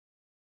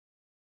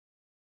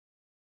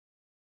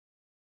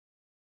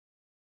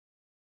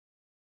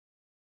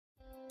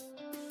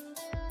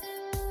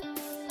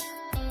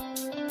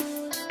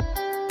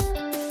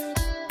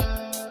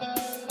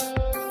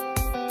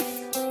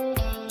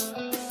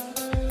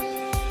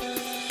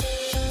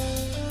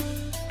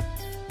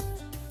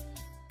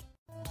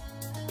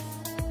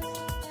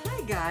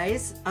Hi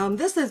guys,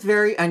 this is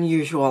very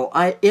unusual.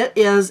 It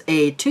is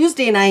a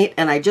Tuesday night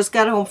and I just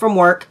got home from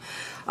work.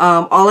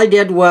 All I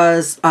did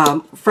was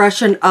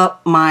freshen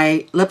up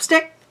my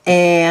lipstick,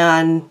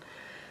 and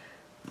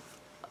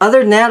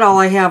other than that, all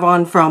I have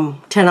on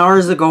from 10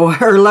 hours ago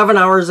or 11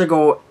 hours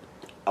ago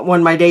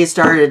when my day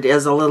started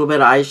is a little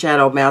bit of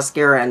eyeshadow,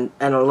 mascara, and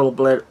a little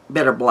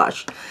bit of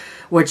blush,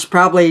 which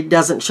probably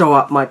doesn't show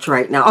up much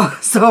right now.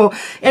 So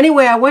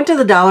anyway, I went to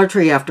the Dollar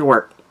Tree after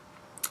work.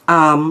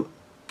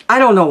 I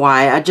don't know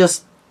why. I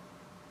just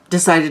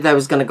decided I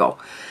was going to go.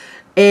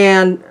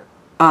 And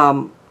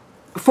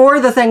four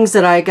of the things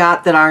that I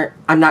got that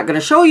I'm not going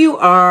to show you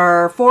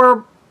are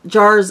 4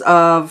 jars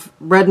of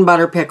bread and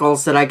butter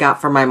pickles that I got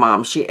from my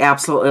mom. She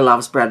absolutely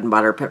loves bread and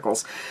butter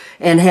pickles.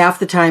 And half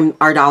the time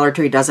our Dollar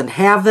Tree doesn't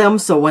have them,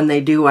 so when they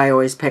do, I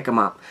always pick them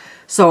up.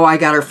 So I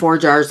got her 4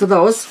 jars of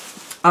those.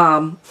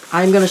 I'm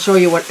going to show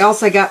you what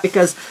else I got,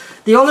 because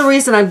the only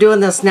reason I'm doing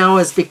this now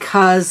is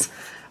because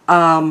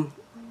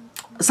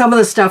some of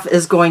the stuff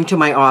is going to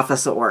my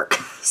office at work.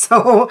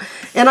 So,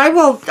 and I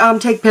will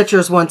take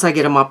pictures once I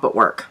get them up at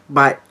work.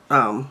 But,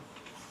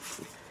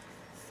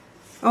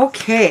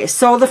 okay,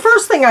 so the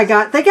first thing I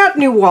got, they got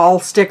new wall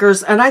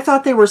stickers, and I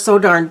thought they were so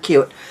darn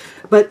cute.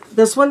 But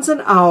this one's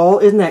an owl,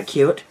 isn't that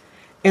cute?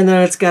 And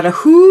then it's got a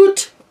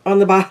hoot on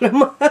the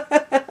bottom.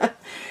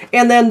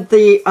 And then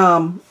the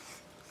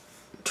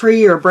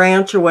tree or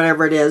branch or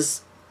whatever it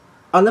is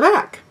on the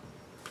back.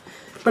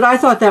 But I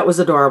thought that was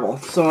adorable,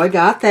 so I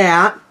got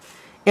that.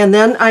 And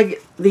then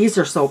these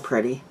are so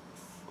pretty.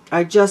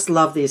 I just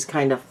love these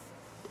kind of,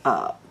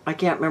 I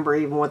can't remember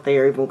even what they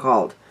are even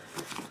called.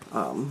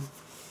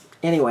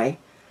 Anyway,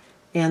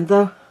 and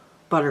the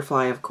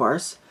butterfly, of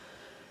course.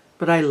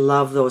 But I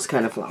love those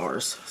kind of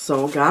flowers.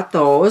 So got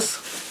those.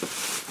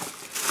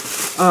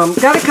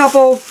 Got a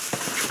couple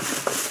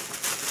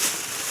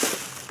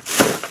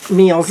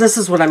meals. This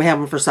is what I'm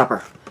having for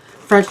supper.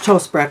 French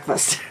toast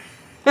breakfast.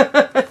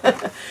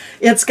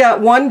 It's got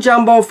 1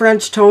 jumbo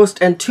French toast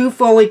and 2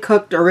 fully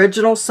cooked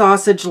original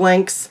sausage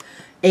links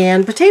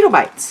and potato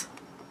bites.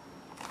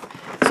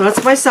 So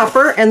that's my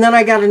supper. And then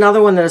I got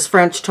another one that is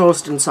French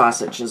toast and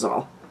sausage is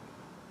all.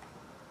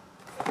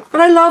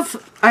 But I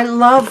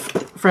love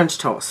French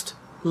toast.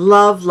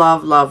 Love,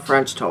 love, love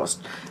French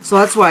toast. So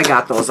that's why I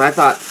got those. I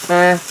thought,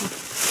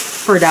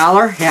 for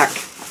 $1, heck.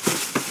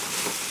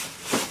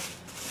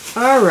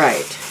 All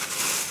right.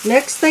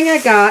 Next thing I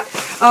got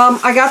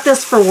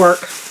this for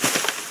work.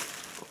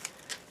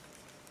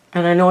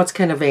 And I know it's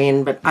kind of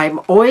vain, but I'm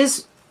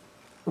always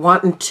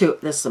wanting to,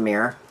 this is a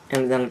mirror,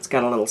 and then it's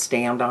got a little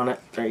stand on it.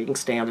 There, you can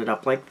stand it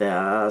up like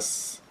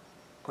this,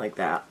 like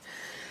that.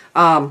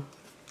 But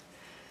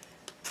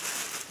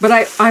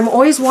I'm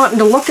always wanting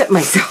to look at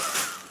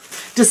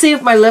myself to see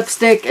if my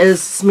lipstick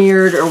is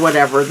smeared or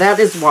whatever. That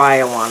is why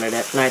I wanted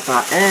it, and I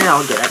thought,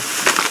 I'll get it.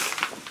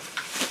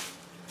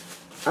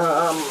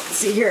 Let's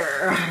see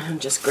here.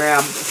 Just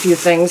grab a few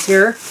things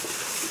here.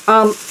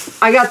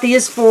 I got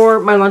these for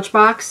my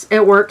lunchbox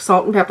at work,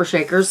 salt and pepper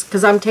shakers,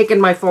 because I'm taking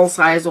my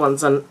full-size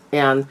ones,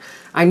 and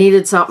I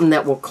needed something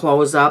that will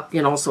close up,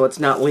 you know, so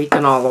it's not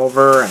leaking all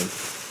over, and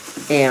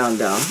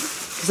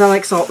because I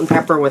like salt and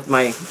pepper with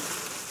my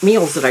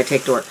meals that I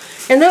take to work.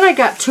 And then I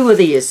got 2 of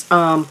these.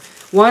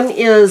 One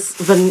is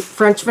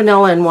French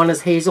vanilla and one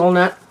is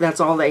hazelnut.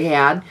 That's all they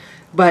had,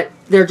 but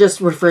they're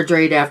just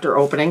refrigerated after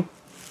opening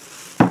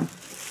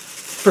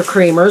for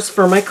creamers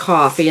for my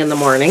coffee in the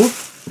morning.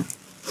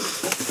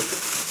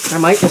 I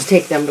might just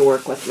take them to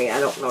work with me. I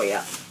don't know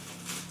yet.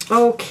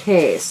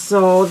 Okay,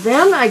 so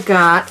then I've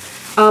got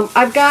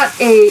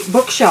a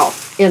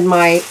bookshelf in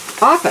my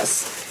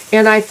office,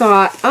 and I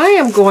thought I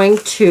am going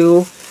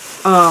to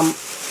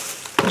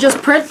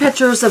just print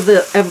pictures of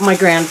my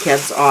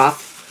grandkids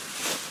off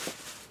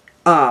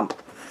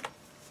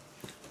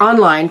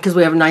online, because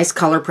we have a nice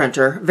color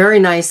printer, very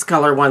nice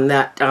color one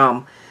that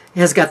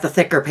has got the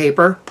thicker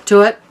paper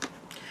to it.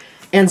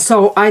 And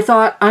so I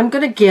thought I'm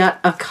going to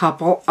get a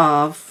couple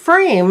of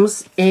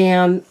frames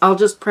and I'll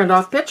just print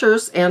off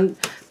pictures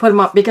and put them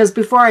up, because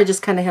before I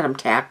just kind of had them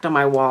tacked on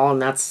my wall, and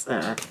that's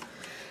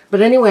but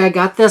anyway, I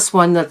got this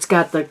one that's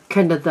got the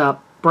kind of the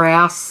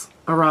brass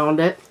around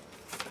it.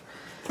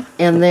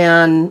 And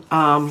then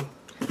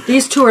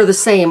these 2 are the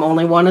same,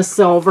 only one is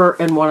silver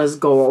and one is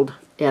gold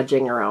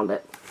edging around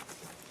it.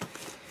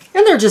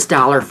 And they're just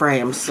 $1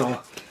 frames,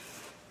 so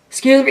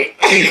excuse me.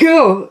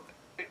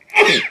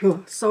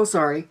 So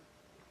sorry.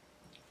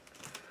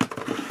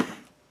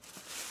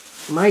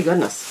 My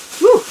goodness.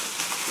 Woo.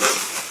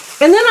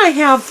 And then I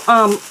have,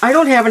 I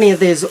don't have any of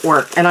these at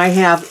work, and I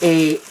have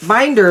a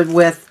binder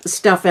with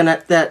stuff in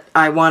it that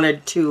I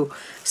wanted to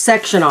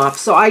section off.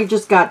 So I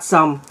just got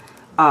some,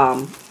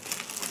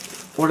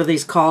 what are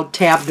these called?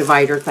 Tab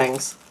divider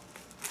things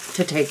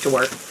to take to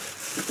work.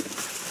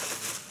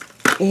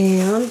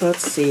 And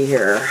let's see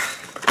here.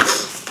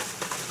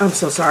 I'm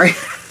so sorry.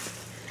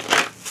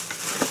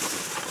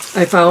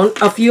 I found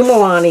a few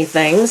Milani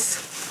things.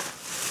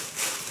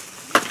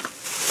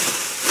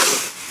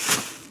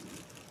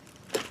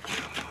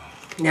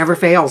 Never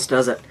fails,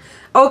 does it?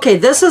 Okay,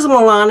 this is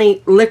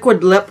Milani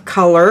Liquid Lip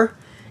Color,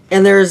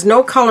 and there is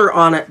no color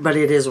on it, but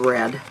it is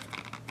red.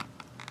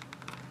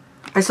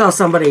 I saw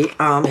somebody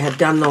had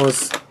done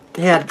those,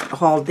 had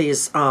hauled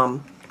these,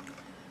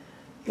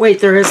 wait,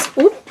 there is,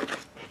 oop.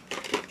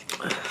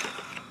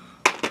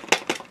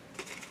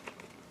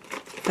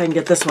 If I can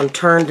get this one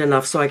turned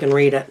enough so I can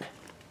read it.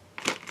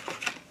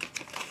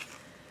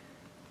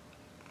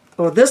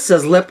 Oh, this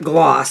says lip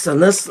gloss,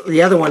 and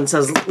the other one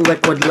says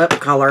liquid lip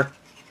color.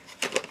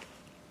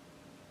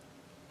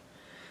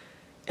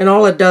 And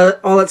all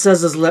it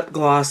says is lip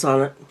gloss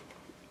on it.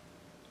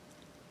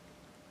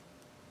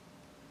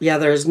 Yeah,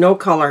 there's no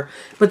color.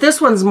 But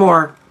this one's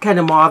more kind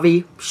of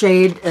mauve-y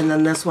shade, and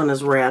then this one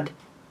is red.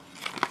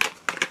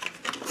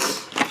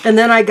 And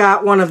then I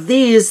got one of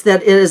these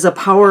that is a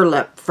Power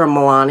Lip from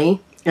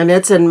Milani, and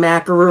it's in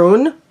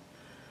macaroon.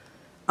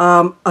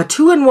 A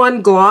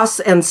 2-in-1 gloss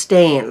and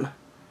stain.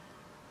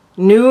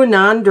 New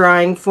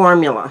non-drying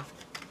formula.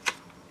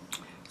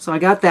 So I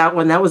got that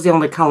one. That was the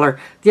only color.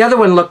 The other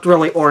one looked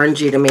really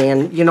orangey to me,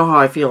 and you know how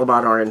I feel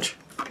about orange.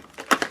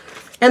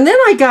 And then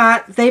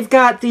they've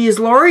got these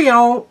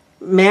L'Oreal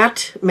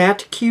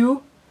Matte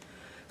Q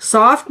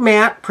Soft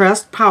Matte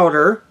Pressed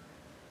Powder,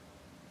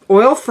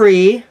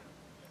 oil-free,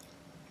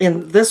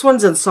 and this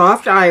one's in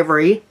soft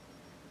ivory.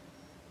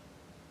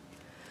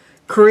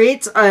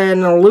 Creates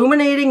an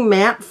illuminating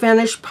matte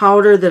finish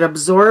powder that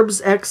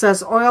absorbs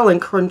excess oil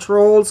and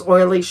controls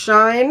oily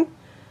shine.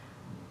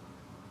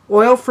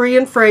 Oil-free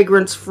and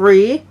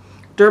fragrance-free.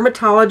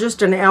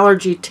 Dermatologist and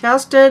allergy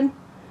tested.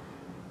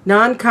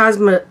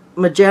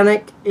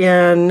 Non-cosmogenic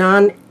and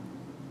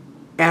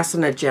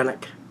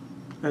non-acinogenic.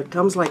 It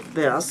comes like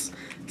this.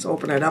 Let's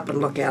open it up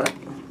and look at it.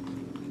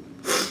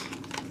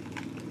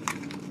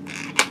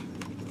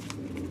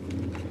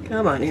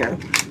 Come on here.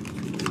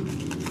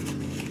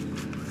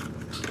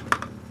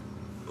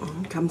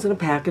 Comes in a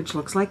package,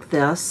 looks like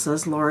this.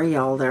 Says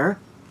L'Oreal there.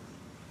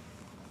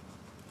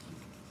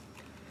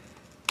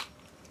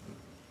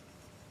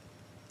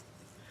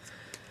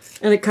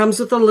 And it comes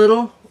with a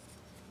little,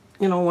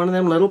 you know, one of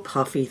them little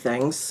puffy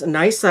things. A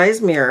nice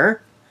size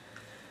mirror.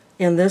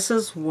 And this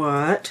is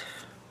what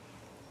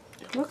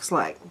it looks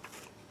like.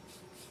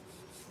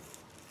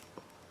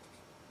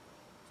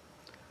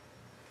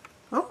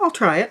 Oh, I'll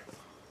try it.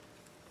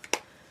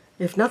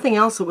 If nothing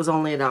else, it was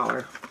only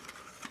 $1.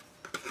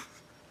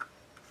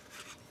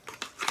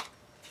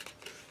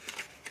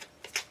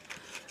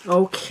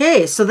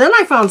 Okay, so then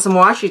I found some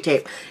washi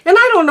tape. And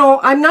I don't know,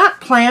 I'm not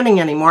planning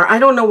anymore. I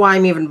don't know why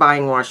I'm even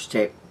buying washi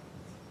tape.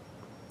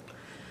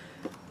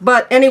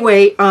 But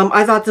anyway,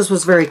 I thought this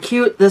was very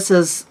cute. This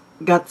has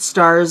got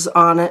stars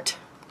on it.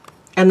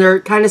 And they're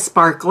kind of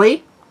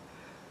sparkly.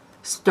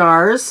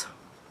 Stars.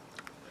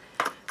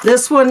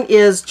 This one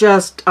is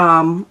just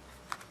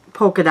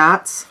polka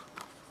dots.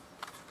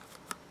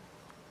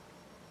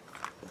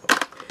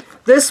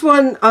 This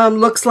one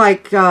looks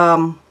like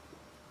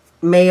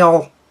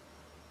mail,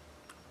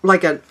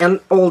 like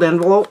an old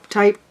envelope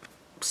type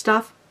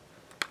stuff.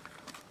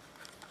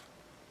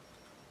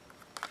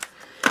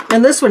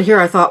 And this one here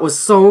I thought was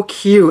so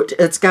cute.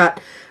 It's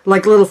got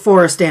like little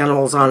forest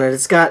animals on it.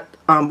 It's got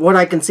what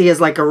I can see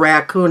is like a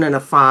raccoon and a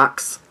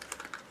fox.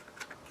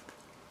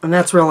 And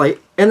that's really,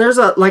 and there's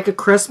like a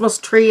Christmas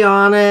tree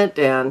on it,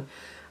 and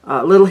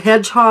a little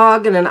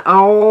hedgehog and an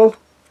owl.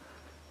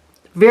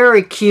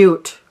 Very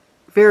cute.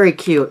 Very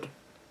cute.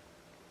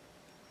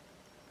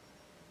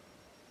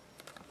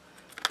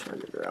 Turn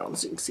it around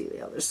so you can see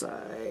the other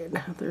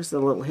side. There's the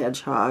little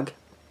hedgehog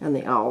and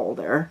the owl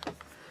there.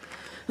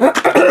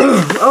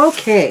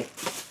 Okay.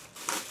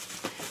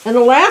 And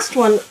the last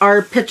one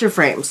are picture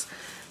frames.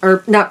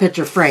 Or not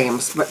picture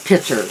frames, but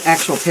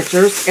actual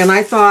pictures. And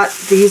I thought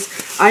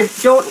these, I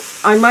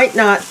might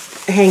not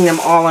hang them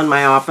all in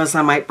my office.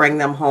 I might bring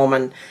them home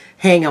and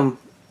hang them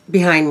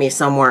behind me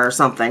somewhere or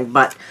something.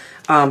 But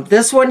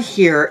this one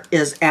here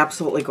is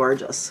absolutely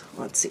gorgeous.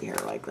 Let's see here,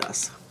 like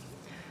this.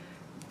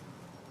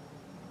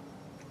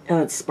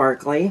 And it's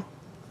sparkly.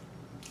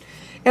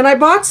 And I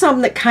bought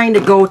some that kind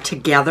of go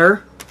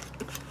together.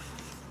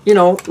 You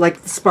know,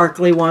 like the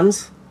sparkly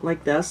ones,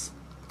 like this.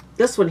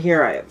 This one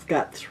here, I've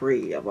got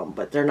 3 of them,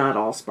 but they're not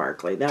all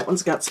sparkly. That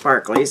one's got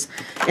sparklies.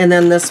 And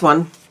then this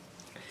one.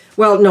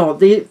 Well, no,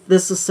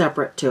 this is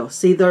separate too.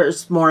 See,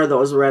 there's more of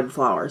those red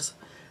flowers.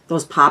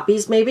 Those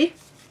poppies, maybe.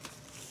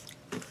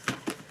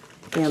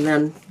 And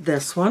then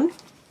this one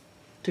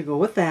to go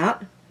with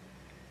that.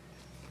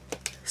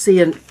 See,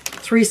 in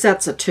 3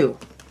 sets of 2.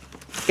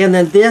 And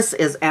then this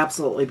is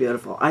absolutely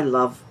beautiful. I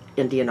love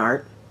Indian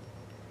art.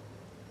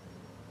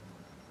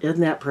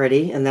 Isn't that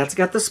pretty? And that's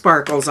got the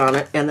sparkles on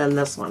it. And then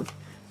this one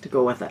to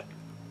go with it.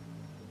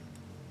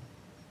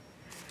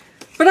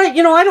 But I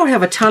don't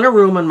have a ton of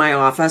room in my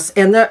office.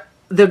 And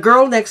the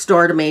girl next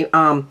door to me,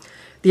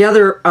 the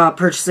other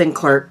purchasing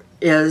clerk,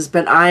 has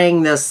been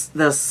eyeing this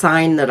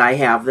sign that I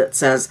have that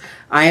says,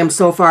 "I am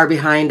so far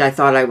behind, I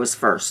thought I was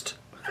first."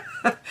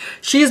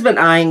 She's been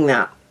eyeing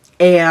that.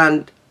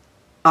 And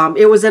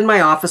it was in my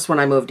office when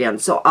I moved in.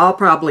 So I'll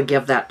probably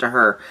give that to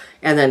her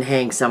and then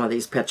hang some of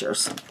these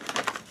pictures.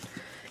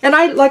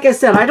 And like I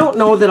said, I don't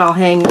know that I'll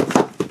hang,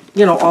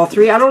 you know, all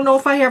three. I don't know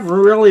if I have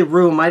really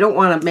room. I don't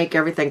want to make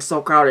everything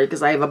so crowded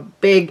because I have a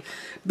big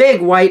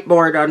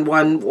whiteboard on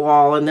one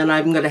wall, and then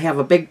I'm going to have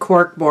a big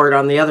cork board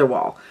on the other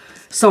wall.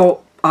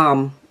 So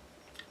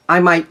I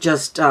might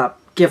just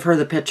give her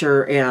the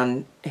picture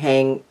and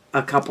hang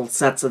a couple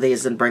sets of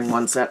these and bring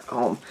one set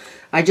home.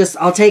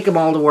 I'll take them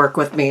all to work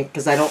with me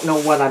because I don't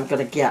know what I'm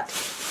going to get.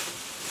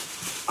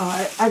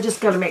 I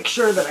just got to make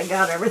sure that I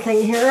got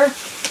everything here.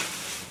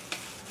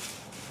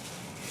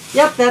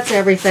 Yep, that's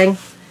everything.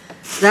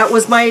 That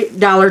was my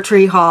Dollar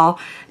Tree haul.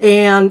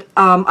 And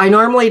I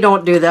normally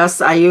don't do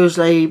this. I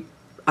usually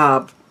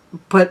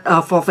put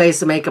a full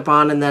face of makeup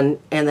on and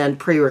then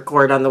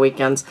pre-record on the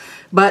weekends.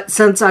 But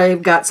since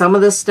I've got some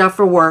of this stuff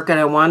for work and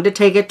I wanted to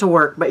take it to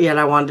work, but yet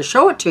I wanted to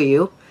show it to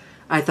you,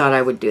 I thought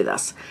I would do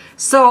this.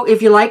 So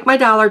if you like my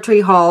Dollar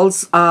Tree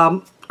hauls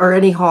or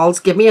any hauls,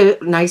 give me a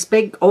nice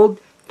big old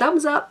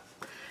thumbs up.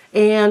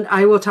 And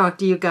I will talk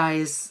to you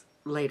guys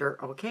later,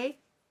 okay?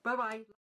 Bye-bye.